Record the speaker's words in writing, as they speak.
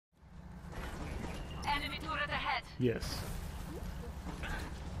Yes.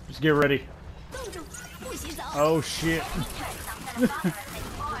 Just get ready. Oh shit.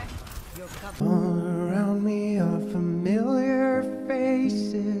 All around me are familiar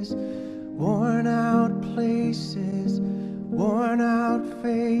faces, worn out places, worn out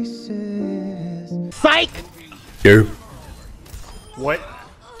faces. Psych! Yo. What?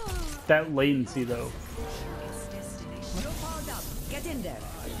 That latency though. Get in there.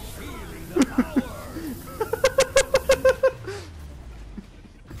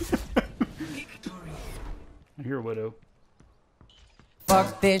 I hear a widow.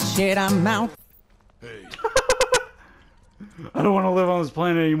 Fuck this shit, I'm out. Hey. I don't want to live on this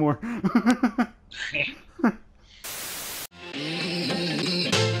planet anymore.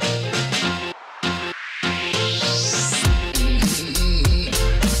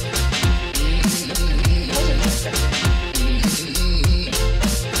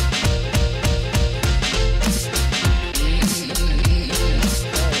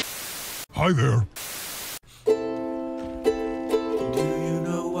 Hi there. Do you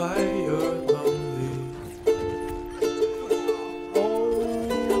know why you're lonely?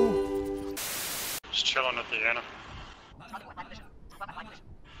 Just chilling at the end.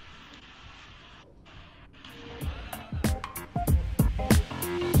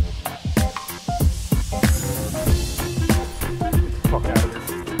 Fuck out of here.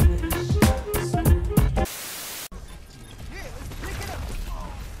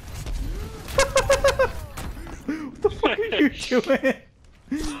 What the fuck are you doing?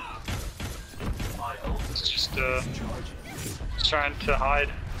 It's just trying to hide.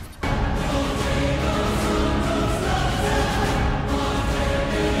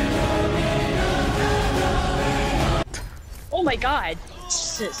 Oh my god!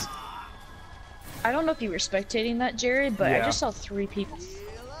 Jesus. I don't know if you were spectating that, Jared, but Yeah. I just saw 3 people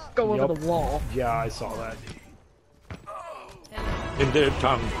go over the wall. Yeah, I saw that. In their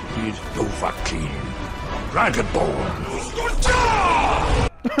tongue, he's Dovahkiin, Dragonborn.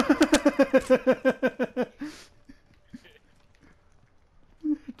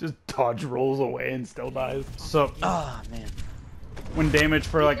 Just dodge rolls away and still dies. So, Ah, man. when damage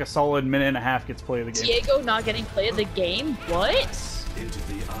for like a solid minute and a half gets play of the game. Diego not getting play of the game? What?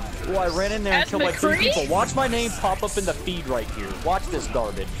 Oh, I ran in there and As killed like 3 McCree? people. Watch my name pop up in the feed right here. Watch this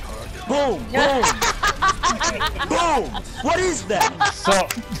garbage. Boom! Boom! Boom! What is that? So,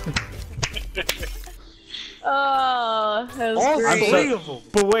 Oh, that was All great. 3 of them.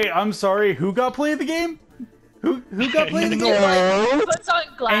 but wait, I'm sorry, who got play of the game? Who got play of the game? He puts on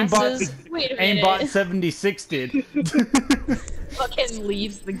glasses. Wait a minute. Aimbot 76 did. Fucking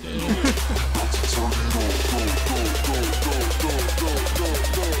leaves the game.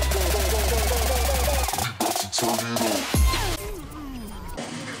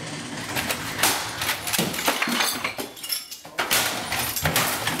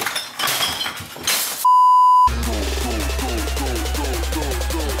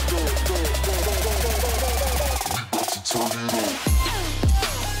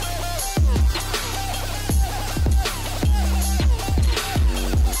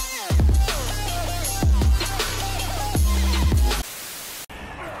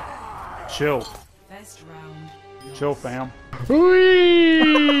 Chill. Chill, fam.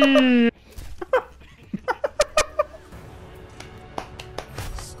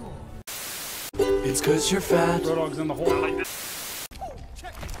 It's 'cause you're fat. Rodog's in the hole.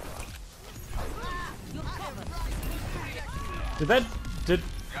 Did that... Did...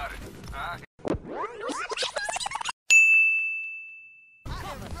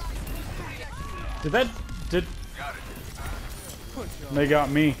 Did that... Did... They got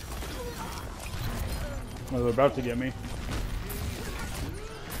me. Well, they're about to get me.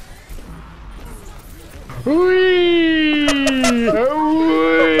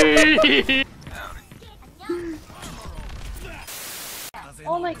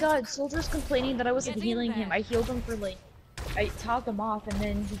 Oh my god, Soldier's complaining that I wasn't healing him. I healed him for like... I topped him off and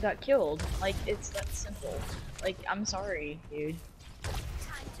then he got killed. Like, it's that simple. Like, I'm sorry, dude.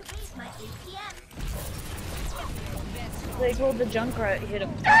 They told the Junkrat hit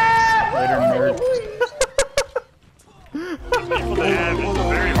him. Later, nerd. People to have it's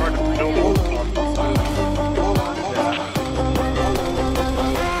very hard to build.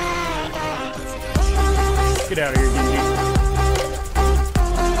 Get out of here, Genji.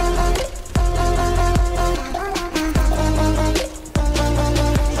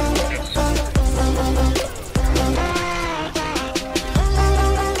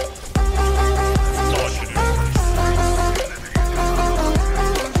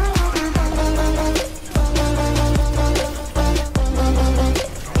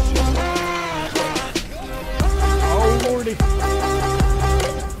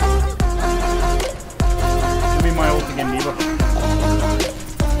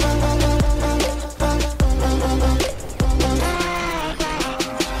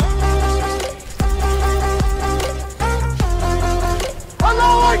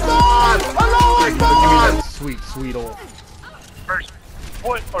 sweet, sweet ult. First,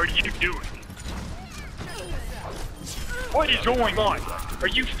 what are you doing? What is going on? Are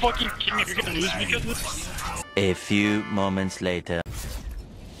you fucking kidding me? You're gonna lose because of this? A few moments later.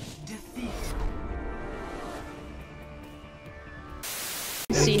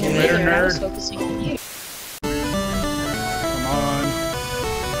 See him Later, either. I was nerd. focusing on you. Come on.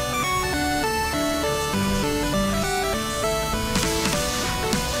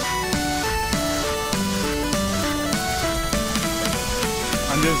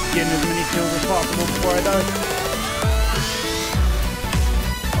 I'm just getting as many kills as possible before I die.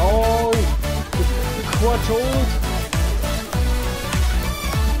 Oh! The clutch hold!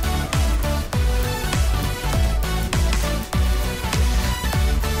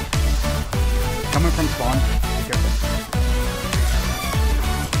 Coming from spawn. Be careful.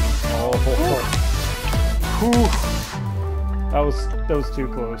 Oh. Whew. That was too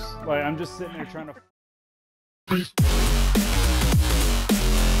close. Like, I'm just sitting there trying to...